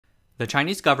The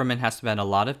Chinese government has spent a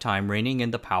lot of time reining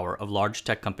in the power of large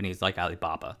tech companies like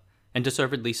Alibaba, and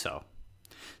deservedly so.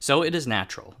 So it is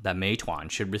natural that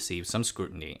Meituan should receive some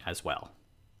scrutiny as well.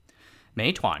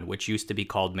 Meituan, which used to be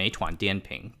called Meituan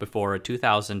Dianping before a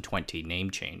 2020 name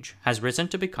change, has risen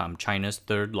to become China's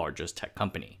third largest tech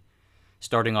company.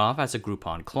 Starting off as a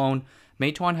Groupon clone,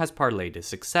 Meituan has parlayed its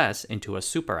success into a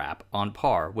SuperApp on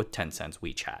par with Tencent's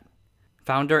WeChat.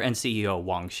 Founder and CEO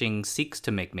Wang Xing seeks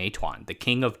to make Meituan the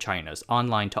king of China's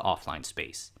online-to-offline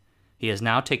space. He is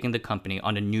now taking the company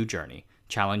on a new journey,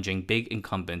 challenging big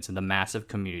incumbents in the massive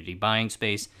community buying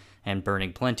space and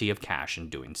burning plenty of cash in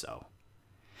doing so.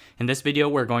 In this video,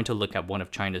 we're going to look at one of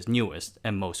China's newest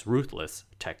and most ruthless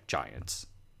tech giants.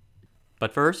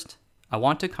 But first, I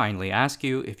want to kindly ask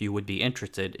you if you would be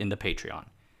interested in the Patreon.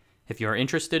 If you are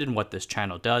interested in what this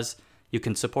channel does, you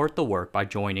can support the work by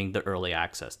joining the Early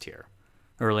Access tier.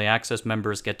 Early Access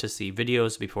members get to see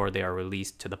videos before they are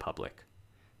released to the public.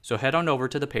 So head on over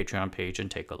to the Patreon page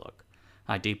and take a look.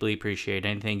 I deeply appreciate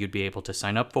anything you'd be able to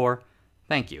sign up for.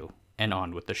 Thank you, and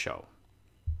on with the show.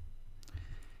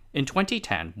 In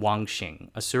 2010, Wang Xing,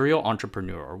 a serial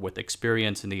entrepreneur with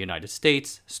experience in the United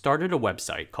States, started a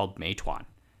website called Meituan.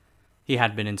 He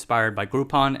had been inspired by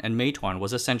Groupon, and Meituan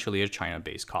was essentially a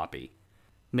China-based copy.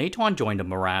 Meituan joined a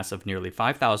morass of nearly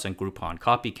 5,000 Groupon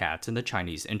copycats in the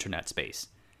Chinese internet space.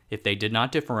 If they did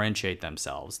not differentiate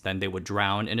themselves, then they would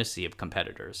drown in a sea of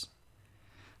competitors.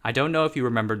 I don't know if you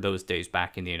remember those days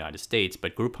back in the United States,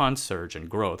 but Groupon's surge and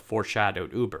growth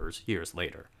foreshadowed Uber's years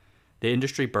later. The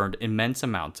industry burned immense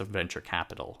amounts of venture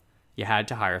capital. You had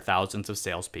to hire thousands of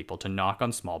salespeople to knock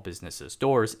on small businesses'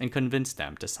 doors and convince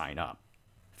them to sign up.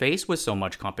 Faced with so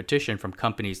much competition from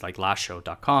companies like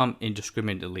Lasho.com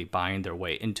indiscriminately buying their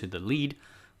way into the lead,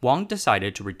 Wang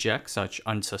decided to reject such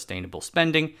unsustainable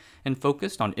spending and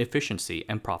focused on efficiency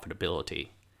and profitability.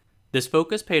 This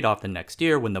focus paid off the next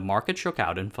year when the market shook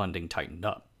out and funding tightened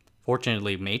up.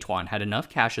 Fortunately, Meituan had enough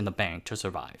cash in the bank to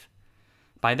survive.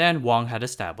 By then, Wang had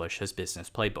established his business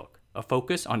playbook, a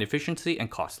focus on efficiency and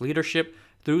cost leadership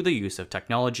through the use of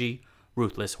technology,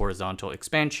 ruthless horizontal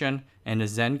expansion, and a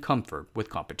zen comfort with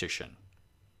competition.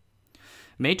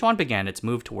 Meituan began its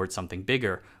move towards something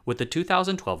bigger with the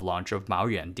 2012 launch of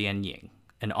Meituan Dianping,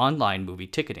 an online movie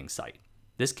ticketing site.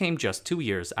 This came just 2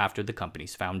 years after the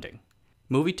company's founding.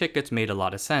 Movie tickets made a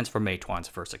lot of sense for Meituan's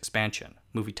first expansion.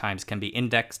 Movie times can be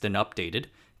indexed and updated.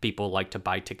 People like to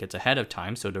buy tickets ahead of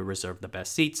time so to reserve the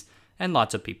best seats, and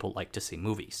lots of people like to see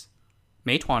movies.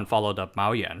 Meituan followed up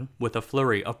Meituan with a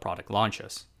flurry of product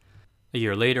launches. A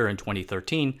year later, in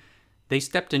 2013, they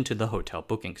stepped into the hotel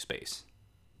booking space.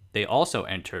 They also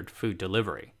entered food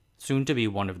delivery, soon to be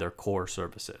one of their core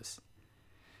services.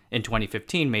 In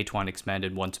 2015, Meituan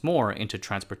expanded once more into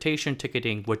transportation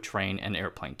ticketing with train and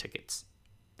airplane tickets.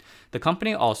 The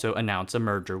company also announced a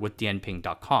merger with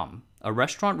Dianping.com, a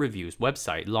restaurant reviews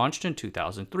website launched in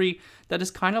 2003 that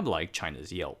is kind of like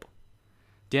China's Yelp.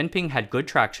 Dianping had good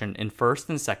traction in first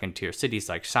and second tier cities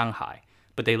like Shanghai,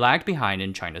 but they lagged behind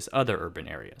in China's other urban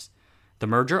areas. The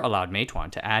merger allowed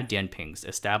Meituan to add Dianping's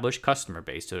established customer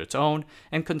base to its own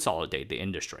and consolidate the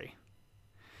industry.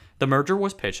 The merger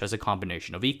was pitched as a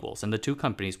combination of equals, and the two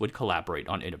companies would collaborate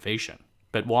on innovation.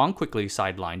 But Wang quickly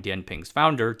sidelined Dianping's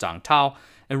founder, Zhang Tao,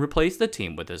 and replaced the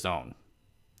team with his own.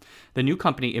 The new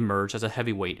company emerged as a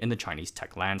heavyweight in the Chinese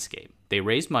tech landscape. They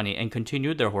raised money and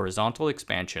continued their horizontal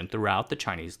expansion throughout the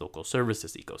Chinese local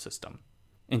services ecosystem.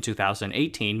 In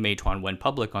 2018, Meituan went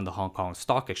public on the Hong Kong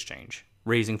Stock Exchange,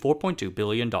 raising $4.2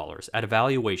 billion at a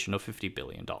valuation of $50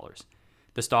 billion.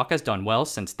 The stock has done well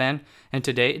since then, and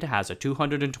today it has a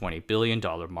 $220 billion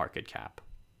market cap.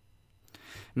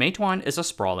 Meituan is a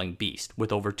sprawling beast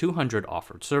with over 200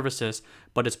 offered services,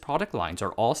 but its product lines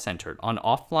are all centered on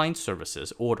offline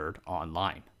services ordered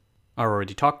online. I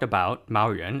already talked about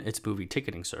Meituan, its movie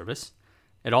ticketing service.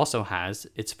 It also has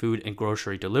its food and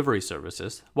grocery delivery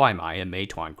services, Waimai and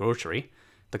Meituan Grocery.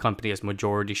 The company has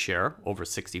majority share, over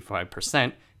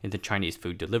 65%, in the Chinese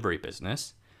food delivery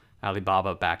business.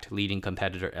 Alibaba-backed leading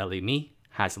competitor Lime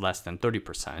has less than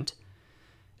 30%.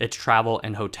 Its travel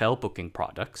and hotel booking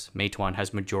products, Meituan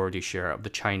has majority share of the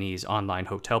Chinese online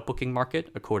hotel booking market,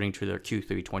 according to their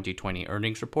Q3 2020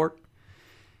 earnings report.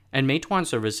 And Meituan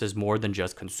services more than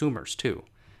just consumers, too.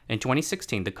 In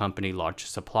 2016, the company launched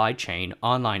supply chain,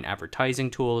 online advertising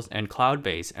tools, and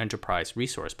cloud-based enterprise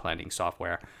resource planning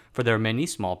software for their many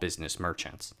small business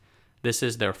merchants. This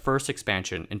is their first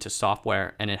expansion into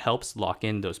software, and it helps lock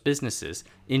in those businesses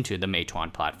into the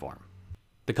Meituan platform.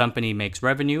 The company makes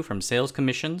revenue from sales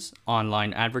commissions,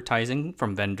 online advertising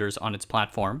from vendors on its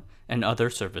platform, and other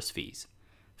service fees.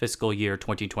 Fiscal year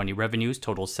 2020 revenues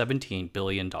total $17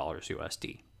 billion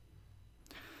USD.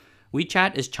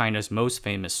 WeChat is China's most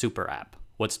famous super app.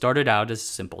 What started out as a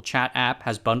simple chat app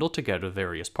has bundled together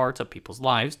various parts of people's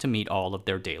lives to meet all of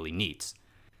their daily needs.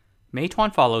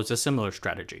 Meituan follows a similar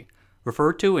strategy,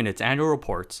 referred to in its annual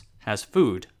reports as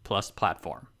food plus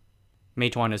platform.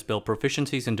 Meituan has built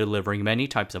proficiencies in delivering many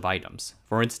types of items.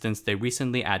 For instance, they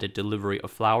recently added delivery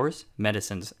of flowers,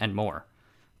 medicines, and more.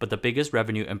 But the biggest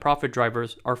revenue and profit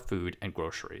drivers are food and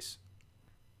groceries.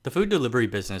 The food delivery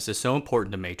business is so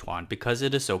important to Meituan because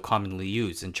it is so commonly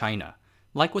used in China.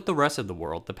 Like with the rest of the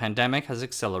world, the pandemic has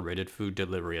accelerated food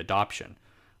delivery adoption.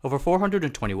 Over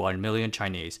 421 million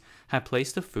Chinese have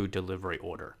placed a food delivery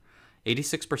order,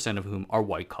 86% of whom are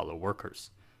white-collar workers.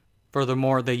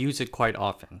 Furthermore, they use it quite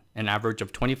often, an average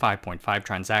of 25.5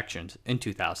 transactions in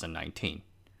 2019.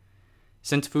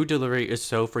 Since food delivery is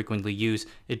so frequently used,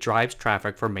 it drives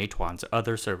traffic for Meituan's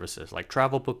other services like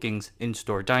travel bookings,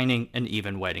 in-store dining, and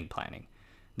even wedding planning.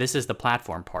 This is the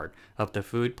platform part of the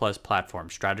food plus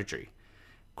platform strategy.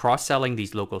 Cross-selling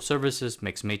these local services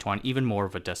makes Meituan even more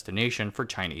of a destination for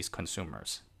Chinese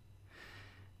consumers.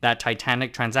 That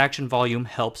titanic transaction volume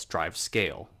helps drive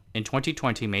scale. In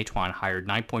 2020, Meituan hired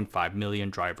 9.5 million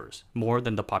drivers, more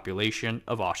than the population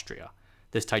of Austria.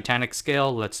 This titanic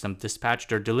scale lets them dispatch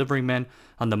their delivery men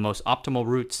on the most optimal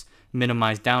routes,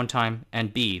 minimize downtime,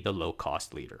 and be the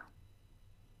low-cost leader.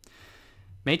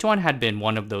 Meituan had been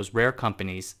one of those rare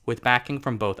companies with backing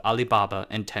from both Alibaba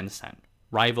and Tencent,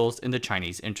 rivals in the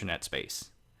Chinese internet space.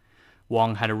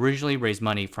 Wang had originally raised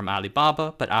money from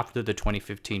Alibaba, but after the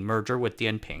 2015 merger with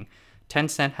Dianping,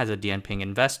 Tencent, as a Dianping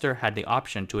investor, had the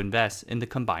option to invest in the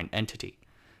combined entity.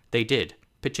 They did,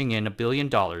 pitching in $1 billion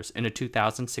in a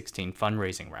 2016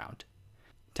 fundraising round.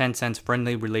 Tencent's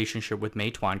friendly relationship with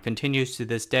Meituan continues to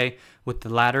this day, with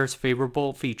the latter's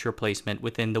favorable feature placement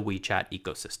within the WeChat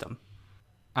ecosystem.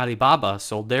 Alibaba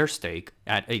sold their stake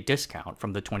at a discount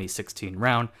from the 2016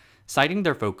 round, citing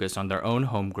their focus on their own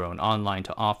homegrown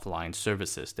online-to-offline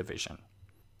services division.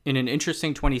 In an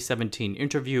interesting 2017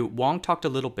 interview, Wang talked a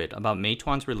little bit about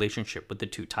Meituan's relationship with the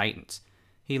two titans.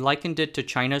 He likened it to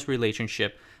China's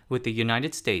relationship with the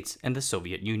United States and the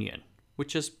Soviet Union,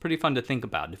 which is pretty fun to think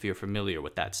about if you're familiar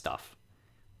with that stuff.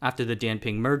 After the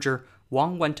Dianping merger,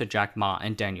 Wang went to Jack Ma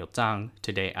and Daniel Zhang,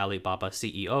 today Alibaba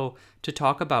CEO, to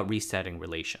talk about resetting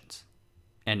relations.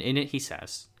 And in it he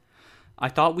says, "I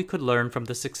thought we could learn from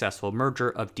the successful merger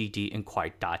of Didi and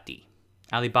Kuaidadi.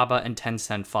 Alibaba and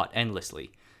Tencent fought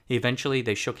endlessly. Eventually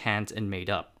they shook hands and made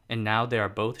up, and now they are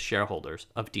both shareholders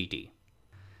of Didi.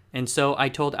 And so I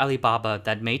told Alibaba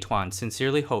that Meituan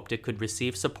sincerely hoped it could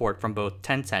receive support from both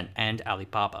Tencent and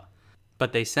Alibaba.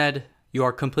 But they said, 'You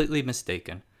are completely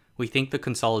mistaken. We think the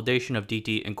consolidation of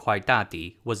Didi and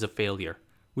Kuaidadi was a failure.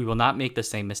 We will not make the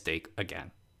same mistake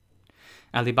again.'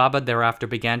 Alibaba thereafter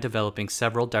began developing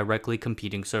several directly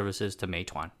competing services to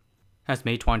Meituan. As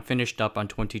Meituan finished up on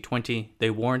 2020, they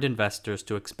warned investors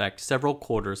to expect several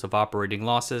quarters of operating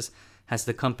losses as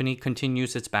the company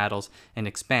continues its battles and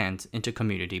expands into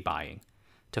community buying.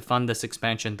 To fund this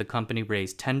expansion, the company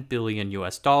raised $10 billion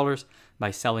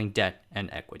by selling debt and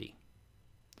equity.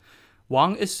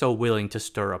 Wang is so willing to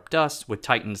stir up dust with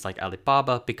titans like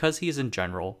Alibaba because he is in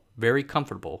general very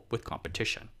comfortable with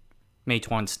competition.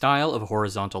 Meituan's style of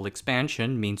horizontal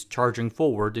expansion means charging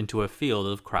forward into a field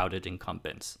of crowded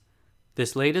incumbents.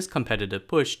 This latest competitive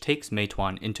push takes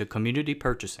Meituan into community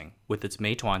purchasing with its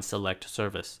Meituan Select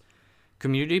service.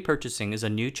 Community purchasing is a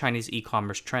new Chinese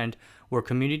e-commerce trend where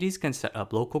communities can set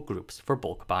up local groups for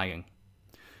bulk buying.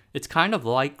 It's kind of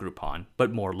like Groupon,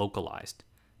 but more localized.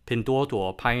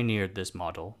 Pinduoduo pioneered this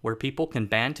model where people can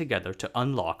band together to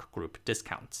unlock group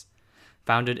discounts.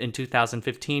 Founded in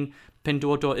 2015,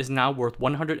 Pinduoduo is now worth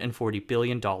 $140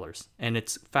 billion, and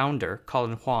its founder,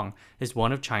 Colin Huang, is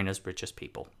one of China's richest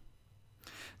people.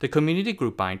 The community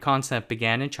group buying concept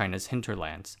began in China's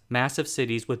hinterlands, massive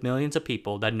cities with millions of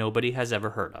people that nobody has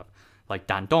ever heard of, like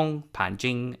Dandong,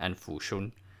 Panjing, and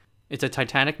Fushun. It's a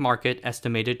titanic market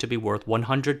estimated to be worth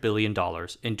 $100 billion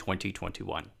in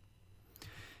 2021.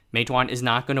 Meituan is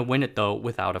not going to win it though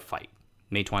without a fight.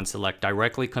 Meituan Select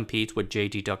directly competes with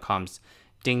JD.com's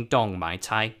Ding Dong Mai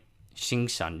Cai, Xing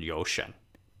Shen You Shen,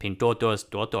 Pinduoduo's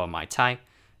Duoduo Mai Cai,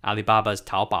 Alibaba's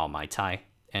Taobao Mai Cai,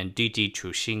 and Didi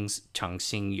Chuxing's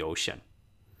Chengxing You Shen.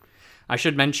 I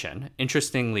should mention,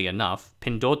 interestingly enough,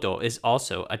 Pinduoduo is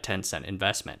also a Tencent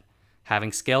investment,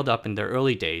 having scaled up in their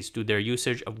early days through their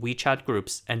usage of WeChat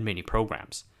groups and mini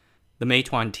programs. The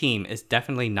Meituan team is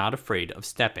definitely not afraid of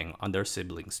stepping on their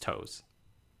siblings' toes.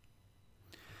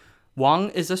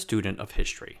 Wang is a student of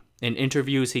history. In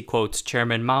interviews, he quotes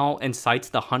Chairman Mao and cites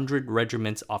the 100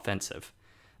 Regiments Offensive.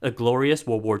 a glorious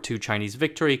World War II Chinese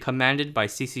victory commanded by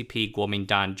CCP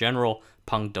Kuomintang General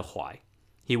Peng Dehuai.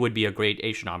 He would be a great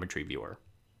Asianometry viewer.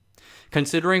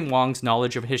 Considering Wang's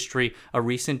knowledge of history, a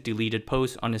recent deleted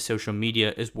post on his social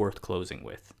media is worth closing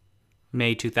with.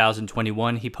 May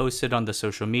 2021, he posted on the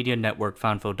social media network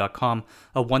Fanfo.com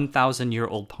a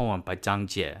 1,000-year-old poem by Zhang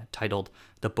Jie titled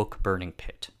The Book Burning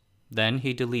Pit. Then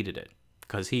he deleted it,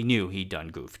 because he knew he'd done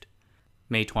goofed.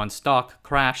 Meituan stock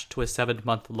crashed to a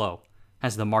 7-month low,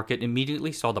 as the market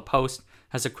immediately saw the post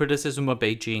as a criticism of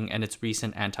Beijing and its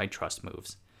recent antitrust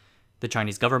moves. The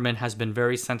Chinese government has been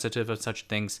very sensitive of such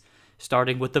things,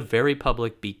 starting with the very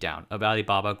public beatdown of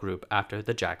Alibaba Group after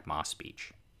the Jack Ma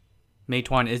speech.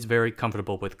 Meituan is very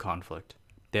comfortable with conflict.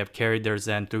 They have carried their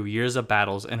zen through years of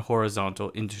battles and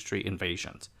horizontal industry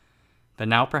invasions. But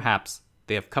now perhaps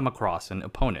they have come across an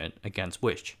opponent against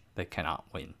which they cannot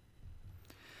win.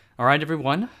 Alright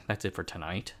everyone, that's it for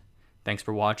tonight. Thanks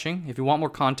for watching. If you want more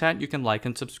content, you can like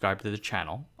and subscribe to the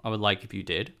channel. I would like if you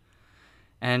did.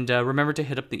 And remember to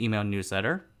hit up the email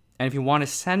newsletter. And if you want to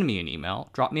send me an email,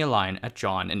 drop me a line at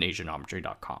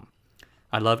john@asianometry.com.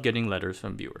 I love getting letters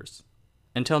from viewers.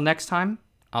 Until next time,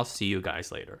 I'll see you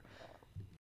guys later.